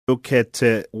Look at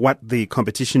what the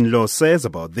competition law says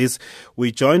about this.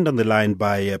 We joined on the line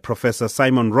by Professor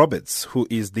Simon Robert, who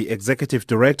is the Executive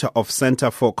Director of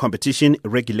Center for Competition,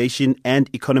 Regulation and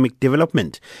Economic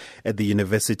Development at the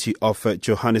University of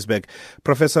Johannesburg.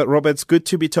 Professor Roberts, good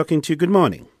to be talking to you. Good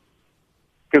morning.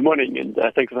 Good morning, and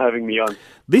thanks for having me on.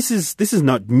 This is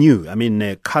not new. I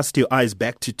mean, cast your eyes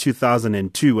back to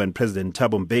 2002 when President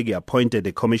Thabo Mbeki appointed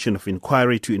a commission of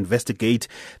inquiry to investigate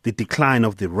the decline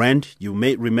of the rand. You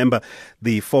may remember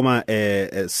the former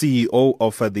CEO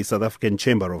of the South African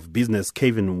Chamber of Business,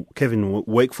 Kevin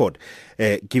Wakeford,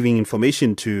 giving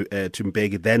information to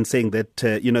Mbeki, then saying that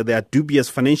there are dubious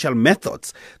financial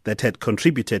methods that had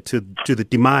contributed to the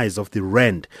demise of the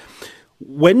rand.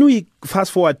 When we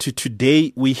fast forward to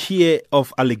today, we hear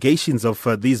of allegations of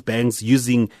these banks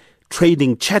using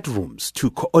trading chat rooms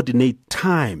to coordinate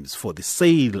times for the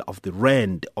sale of the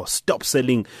rand or stop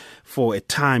selling for a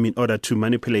time in order to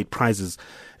manipulate prices.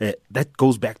 That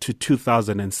goes back to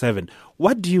 2007.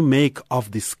 What do you make of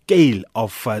the scale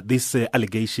of this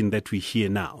allegation that we hear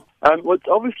now? Well, it's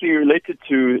obviously related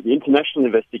to the international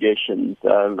investigations.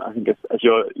 I think as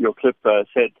your clip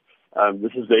said,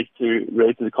 this is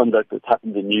related to the conduct that's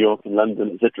happened in New York and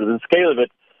London, etc. The scale of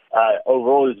it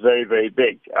overall is very, very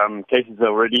big. Cases have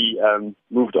already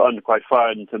moved on quite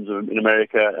far in terms of in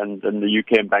America and the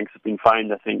UK, and banks have been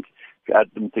fined, I think, to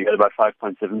add them together, about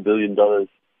 $5.7 billion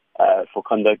for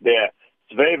conduct there.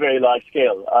 It's a very, very large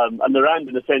scale. And the rand,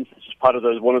 in a sense, is just part of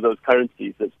one of those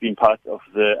currencies that's been part of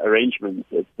the arrangement,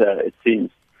 it seems.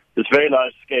 It's very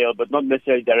large scale, but not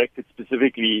necessarily directed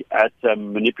specifically at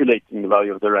manipulating the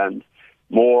value of the rand.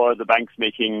 More the banks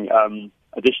making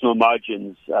additional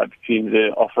margins between the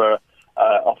offer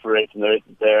rate and the rate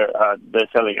that they're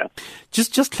selling at.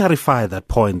 Just clarify that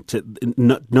point.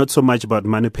 Not so much about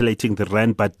manipulating the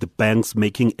rand, but the banks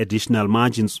making additional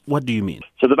margins. What do you mean?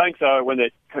 So the banks are, when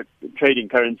they're trading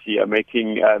currency, are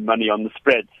making money on the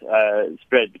spread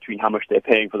between how much they're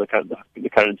paying for the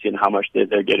currency and how much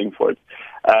they're getting for it.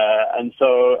 And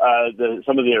so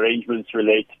some of the arrangements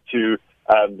relate to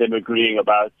them agreeing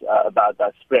about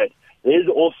that spread. There is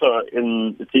also,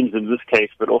 it seems in this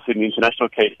case, but also in the international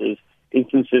cases,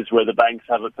 instances where the banks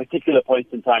have at particular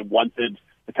points in time wanted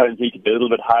the currency to be a little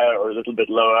bit higher or a little bit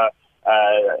lower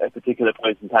at particular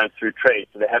points in time through trade.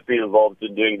 So they have been involved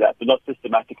in doing that, but not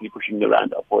systematically pushing the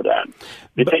rand up or down.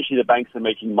 Essentially, the banks are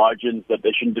making margins that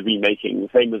they shouldn't have been making, the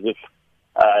same as if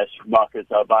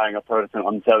supermarkets are buying a product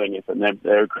and selling it, and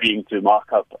they're agreeing to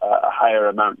mark up a higher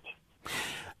amount.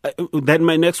 Then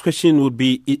my next question would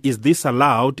be, is this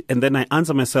allowed? And then I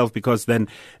answer myself, because then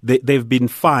they've been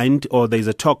fined, or there's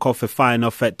a talk of a fine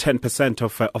of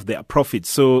 10% of their profits.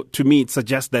 So to me, it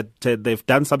suggests that they've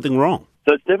done something wrong.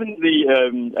 So it's definitely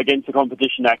against the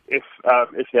Competition Act if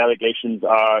the allegations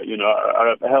are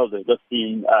upheld. It does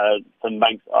seem some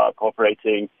banks are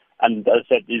cooperating, and as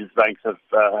I said, these banks have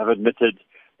admitted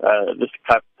this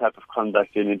type of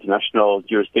conduct in international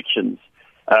jurisdictions.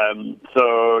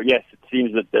 So yes, it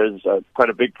seems that there's quite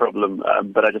a big problem,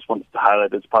 but I just wanted to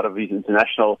highlight as part of these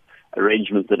international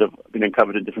arrangements that have been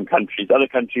uncovered in different countries. Other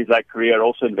countries like Korea are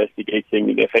also investigating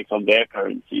the effects on their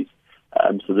currencies.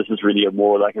 So this is really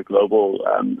more like a global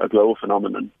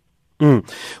phenomenon.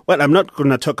 Well, I'm not going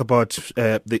to talk about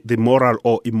the moral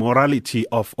or immorality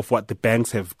of what the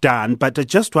banks have done, but I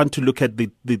just want to look at the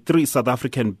three South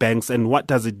African banks and what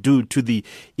does it do to the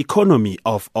economy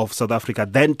of South Africa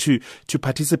then to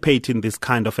participate in this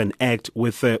kind of an act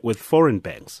with foreign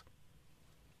banks.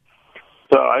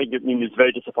 So I mean, it's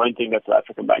very disappointing that South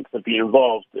African banks have been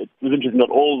involved. It's interesting not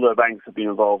all the banks have been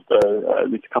involved,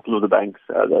 at least a couple of the banks,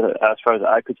 as far as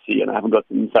I could see, and I haven't got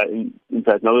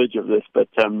inside knowledge of this, but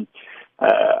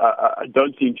I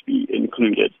don't seem to be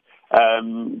included.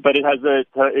 But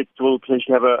it will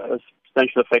potentially have a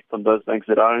substantial effect on those banks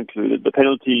that are included. The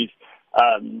penalties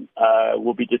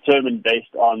will be determined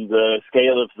based on the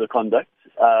scale of the conduct.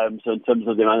 So in terms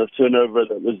of the amount of turnover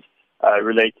that was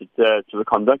related to the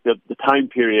conduct, the time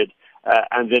period,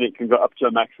 and then it can go up to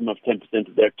a maximum of 10%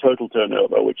 of their total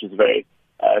turnover, which is very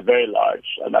large,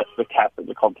 and that's the cap that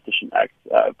the Competition Act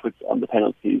puts on the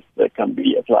penalties that can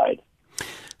be applied.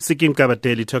 Sikim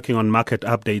Kabateli, talking on market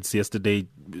updates yesterday,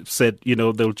 said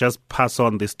they'll just pass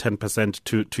on this 10%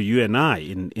 to you and I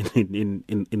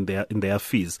in their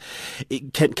fees.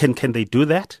 Can they do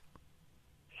that?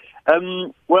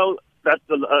 Well, that's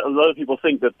a lot of people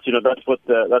think that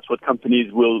that's what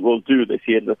companies will do. They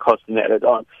see it as a cost and they add it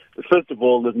on. But first of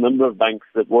all, there's a number of banks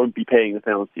that won't be paying the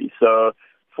penalty. So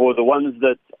for the ones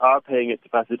that are paying it to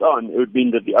pass it on, it would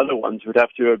mean that the other ones would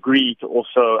have to agree to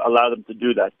also allow them to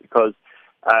do that, because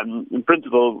In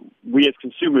principle, we as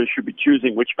consumers should be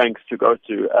choosing which banks to go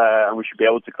to, and we should be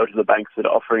able to go to the banks that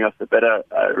are offering us the better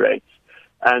rates.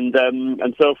 And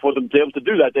so for them to be able to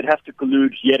do that, they'd have to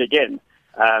collude yet again.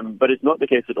 But it's not the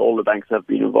case that all the banks have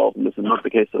been involved in this, and not the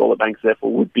case that all the banks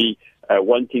therefore would be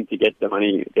wanting to get the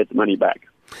money back.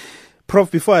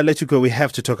 Prof, before I let you go, we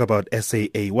have to talk about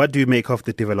SAA. What do you make of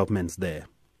the developments there?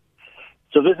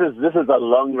 So this is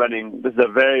a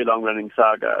very long-running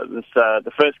saga.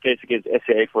 The first case against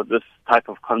SAA for this type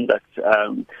of conduct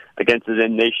against the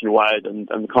then Nationwide and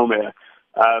Comair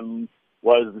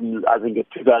was, I think, in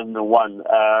 2001,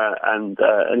 and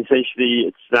essentially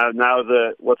it's now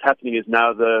what's happening is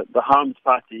now the harmed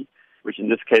party, which in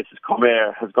this case is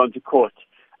Comair, has gone to court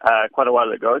quite a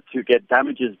while ago to get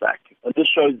damages back. And this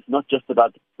shows it's not just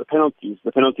about the penalties.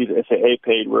 The penalties SAA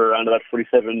paid were around about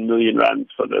 47 million rands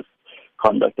for this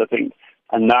conduct, I think.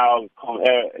 And now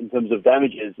Comair, in terms of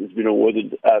damages, has been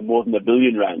awarded more than 1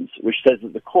 billion rands, which says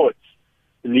that the courts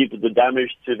believe that the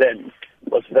damage to them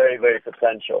was very, very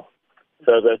substantial.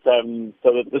 So that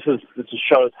this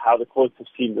shows how the courts have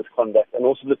seen this conduct, and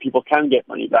also that people can get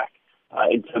money back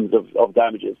in terms of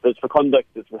damages. But it's for conduct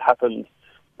that happened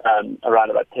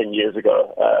around about 10 years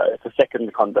ago. It's the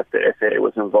second conduct that SAA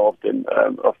was involved in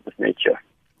of this nature.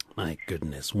 My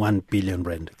goodness, 1 billion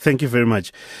rand. Thank you very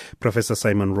much, Professor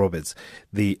Simon Roberts,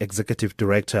 the Executive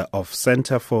Director of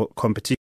Centre for Competition.